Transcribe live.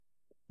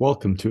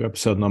Welcome to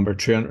episode number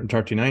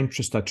 339,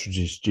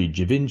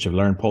 339 of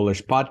Learn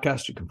Polish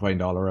Podcast. You can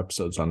find all our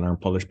episodes on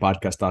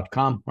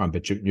learnpolishpodcast.com or on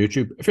BitChute and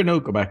YouTube. If you're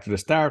new, go back to the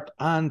start.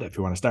 And if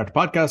you want to start a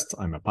podcast,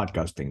 I'm a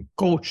podcasting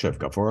coach. I've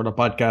got 4 other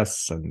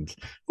podcasts, and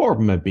 4 of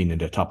them have been in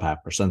the top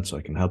 0.5%, so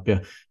I can help you.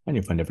 And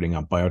you'll find everything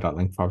on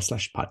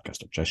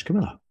bio.link/podcast. Cześć,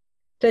 Camilla.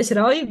 Cześć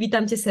Roy,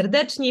 witam Cię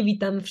serdecznie,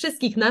 witam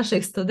wszystkich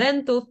naszych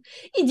studentów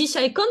i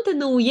dzisiaj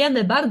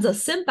kontynuujemy bardzo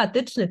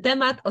sympatyczny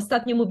temat.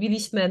 Ostatnio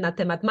mówiliśmy na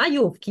temat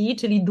majówki,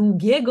 czyli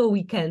długiego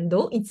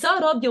weekendu i co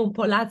robią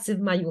Polacy w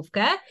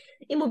majówkę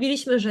i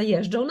mówiliśmy, że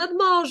jeżdżą nad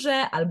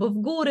morze albo w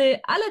góry,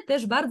 ale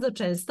też bardzo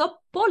często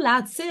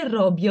Polacy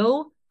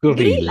robią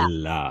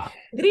grilla.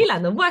 Grilla,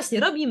 no właśnie,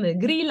 robimy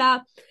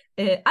grilla,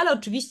 ale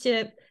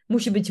oczywiście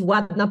musi być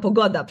ładna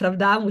pogoda,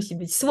 prawda? Musi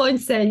być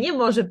słońce, nie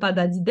może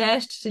padać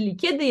deszcz, czyli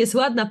kiedy jest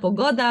ładna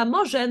pogoda,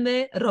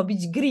 możemy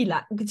robić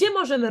grilla. Gdzie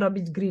możemy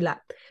robić grilla?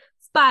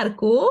 W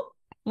parku,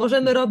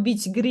 możemy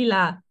robić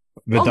grilla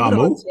w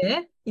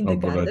ogrodzie, in the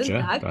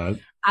garden, tak?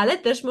 Ale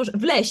też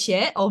w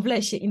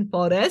lesie in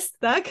forest,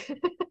 tak?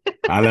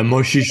 Ale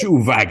musisz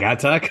uwaga,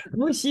 tak?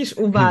 Musisz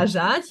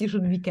uważać, you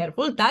should be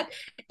careful, tak?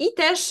 I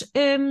też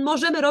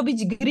możemy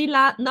robić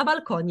grilla na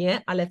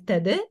balkonie, ale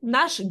wtedy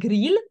nasz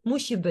grill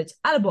musi być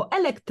albo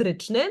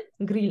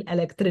grill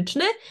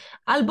elektryczny,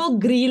 albo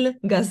grill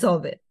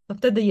gazowy. To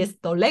wtedy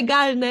jest to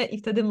legalne i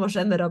wtedy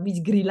możemy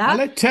robić grilla.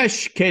 Ale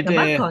też kiedy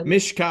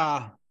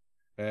mieszka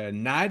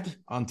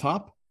on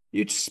top,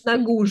 na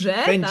górze,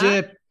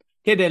 będzie, tak?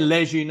 Kiedy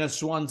leży na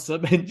słońcu,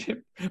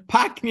 będzie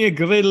pachnie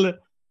grill.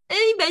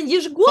 I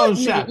będziesz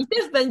głodny i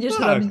też będziesz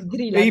robić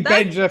grilla, i tak?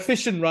 będzie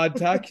fishing rod,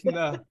 tak?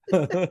 No.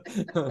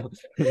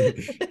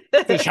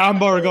 Fish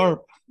hamburger.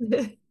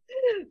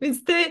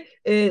 Więc ty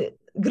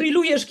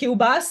grillujesz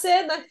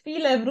kiełbasę, na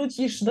chwilę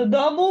wrócisz do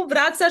domu,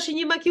 wracasz i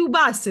nie ma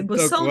kiełbasy, bo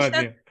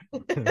sąsiad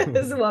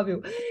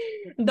złowił.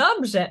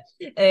 Dobrze,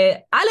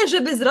 ale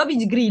żeby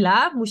zrobić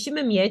grilla,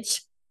 musimy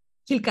mieć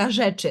kilka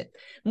rzeczy.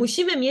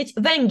 Musimy mieć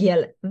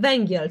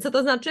węgiel. Co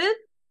to znaczy?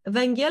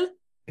 Węgiel?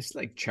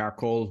 It's like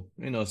charcoal,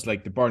 it's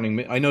like the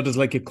burning. I know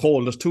there's like a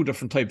coal. There's 2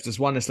 different types.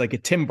 There's one that's like a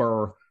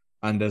timber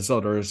and there's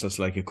others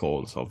that's like a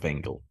coal, so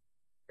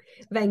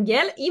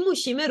węgiel. I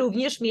musimy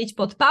również mieć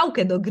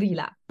podpałkę do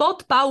grilla.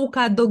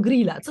 Podpałka do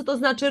grilla. Co to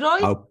znaczy,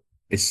 Roy?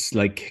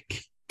 It's like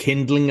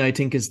kindling, I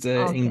think is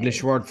the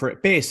English word for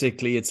it.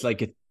 Basically, it's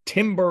like a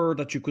timber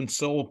that you can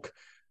soak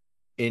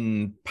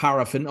in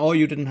paraffin. Oh,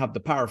 you didn't have the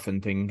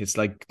paraffin thing. It's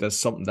like there's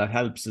something that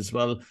helps as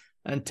well.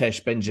 And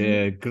też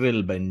będzie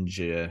grill,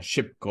 będzie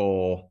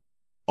szybko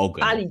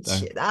palić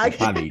się, tak?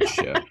 Palić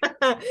się.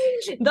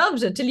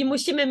 Dobrze, czyli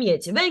musimy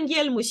mieć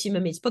węgiel,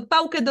 musimy mieć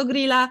podpałkę do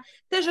grilla.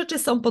 Te rzeczy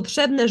są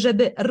potrzebne,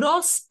 żeby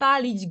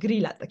rozpalić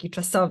grilla. Taki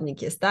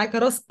czasownik jest, tak?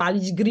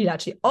 Rozpalić grilla,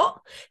 czyli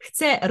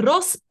chcę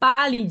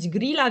rozpalić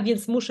grilla,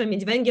 więc muszę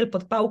mieć węgiel,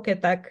 podpałkę,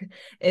 tak?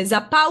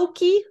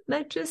 Zapałki,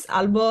 matches,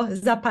 albo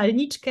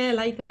zapalniczkę,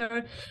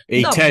 lighter.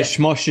 I też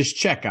musisz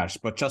czekać,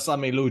 bo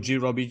czasami ludzie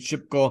robią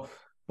szybko,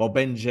 bo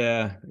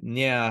będzie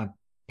nie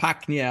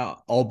pachnie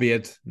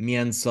obiad,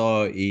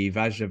 mięso i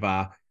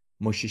warzywa.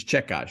 Musisz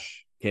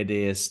czekać, kiedy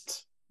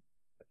jest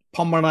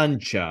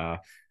pomarańcza.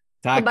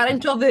 Tak?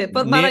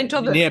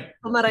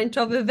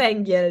 Pomarańczowy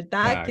węgiel,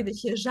 tak? Kiedy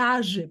się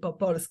żarzy po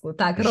polsku,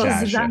 tak?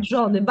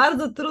 Rozżarzony.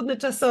 Bardzo trudne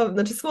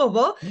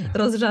słowo,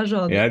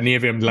 rozżarzony. Ja nie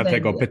wiem,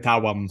 dlatego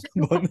pytałam.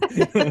 Bo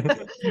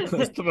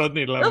jest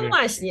trudny dla mnie. No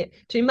właśnie,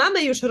 czyli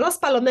mamy już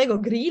rozpalonego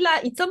grilla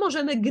i co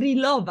możemy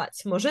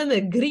grillować?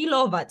 Możemy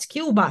grillować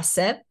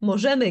kiełbasę,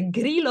 możemy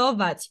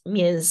grillować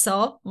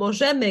mięso,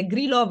 możemy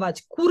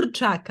grillować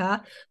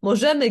kurczaka,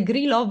 możemy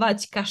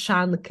grillować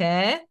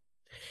kaszankę,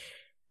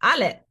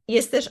 ale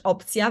jest też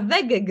opcja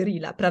wege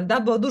grilla, prawda?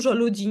 Bo dużo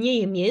ludzi nie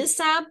je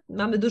mięsa,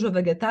 mamy dużo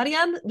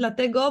wegetarian,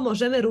 dlatego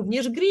możemy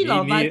również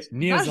grillować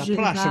Nie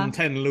warzywa.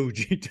 Zapraszam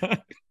ludzi,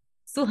 tak?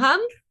 Słucham?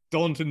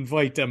 Don't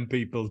invite them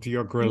people to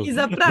your grill. Nie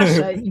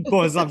zapraszaj.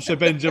 Bo zawsze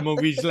będzie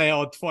mówić źle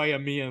o twoje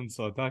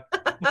mięso,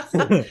 tak?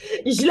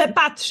 I źle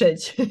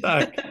patrzeć.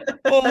 Tak.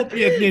 O,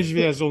 biednie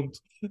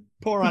zwierząt.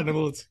 Poor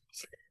animals.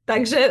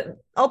 Także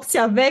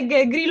opcja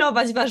wege,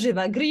 grillować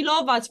warzywa.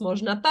 Grillować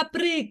można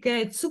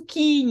paprykę,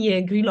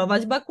 cukinię,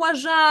 grillować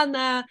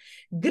bakłażana,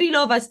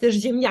 grillować też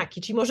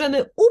ziemniaki, czyli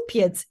możemy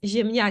upiec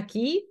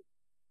ziemniaki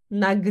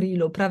na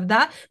grillu,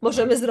 prawda?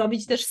 Możemy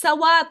zrobić też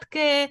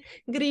sałatkę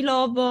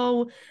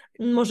grillową,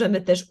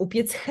 możemy też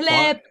upiec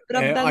chleb,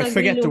 prawda, na I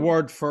forget grillu. the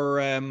word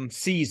for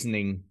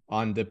seasoning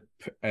on the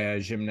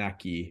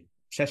ziemniaki.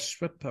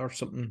 Przeszłep or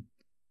something.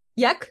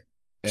 Jak?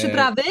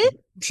 Przyprawy?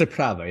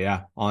 Przyprawy,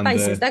 ja.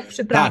 Tak?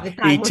 Przyprawy,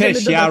 tak. I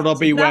też ja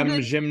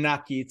robiłem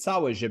ziemniaki,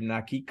 całe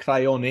ziemniaki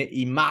krajone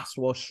i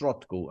masło w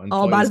środku.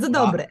 Bardzo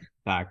dobre.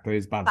 Tak, to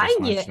jest bardzo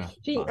smaczne.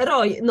 Czyli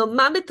Roy,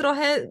 mamy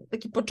trochę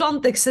taki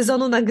początek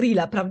sezonu na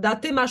grilla, prawda?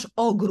 Ty masz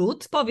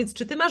ogród. Powiedz,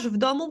 czy ty masz w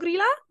domu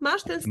grilla?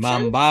 Masz ten sprzęt?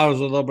 Mam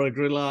bardzo dobre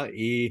grilla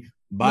i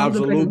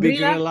bardzo lubię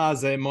grilla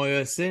ze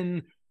moim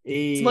synem.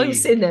 Z moim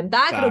synem,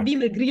 tak?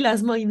 Robimy grilla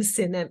z moim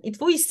synem. I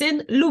twój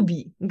syn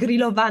lubi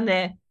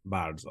grillowane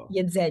Bardzo.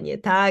 Jedzenie,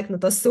 tak? No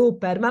to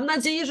super. Mam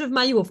nadzieję, że w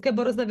majówkę,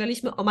 bo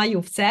rozmawialiśmy o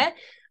majówce,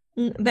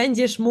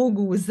 będziesz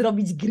mógł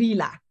zrobić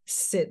grilla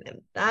z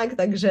synem, tak?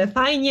 Także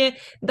fajnie.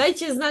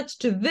 Dajcie znać,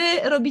 czy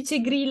wy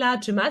robicie grilla,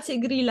 czy macie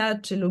grilla,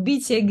 czy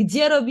lubicie,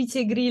 gdzie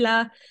robicie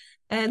grilla.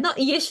 No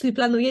i jeśli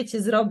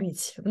planujecie zrobić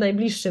w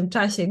najbliższym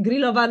czasie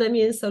grillowane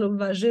mięso lub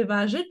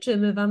warzywa,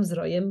 życzymy wam z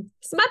Rojem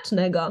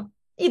smacznego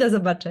i do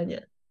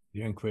zobaczenia.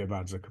 Dziękuję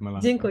bardzo, Camilla.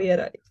 Dziękuję,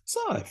 Roy. So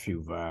if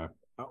you've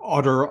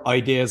other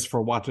ideas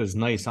for what is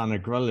nice on a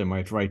grill, you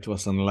might write to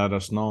us and let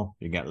us know.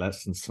 You get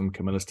lessons from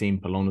Camilla's team,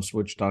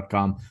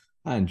 polonaswitch.com,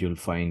 and you'll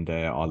find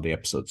all the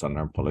episodes on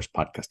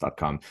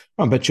learnpolishpodcast.com.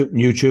 We're on BitChute and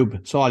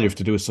YouTube, so all you have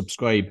to do is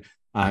subscribe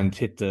and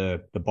hit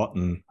the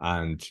button,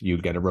 and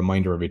you'll get a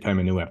reminder every time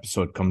a new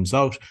episode comes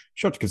out.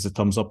 Sure to give us a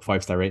thumbs up,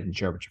 5-star rating,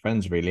 share with your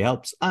friends, it really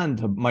helps.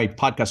 And my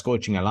podcast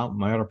coaching along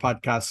my other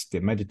podcasts, the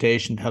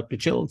meditation to help you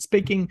chill,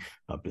 speaking,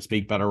 help you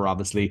speak better,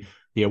 obviously,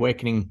 the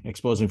awakening,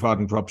 exposing fraud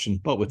and corruption,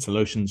 but with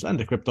solutions, and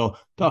the crypto,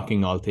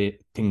 talking all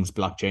things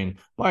blockchain,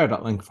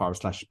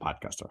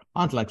 bio.link/podcaster.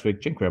 Until next week,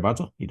 dziękuję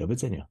bardzo i do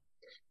widzenia.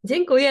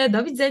 Dziękuję,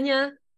 do widzenia.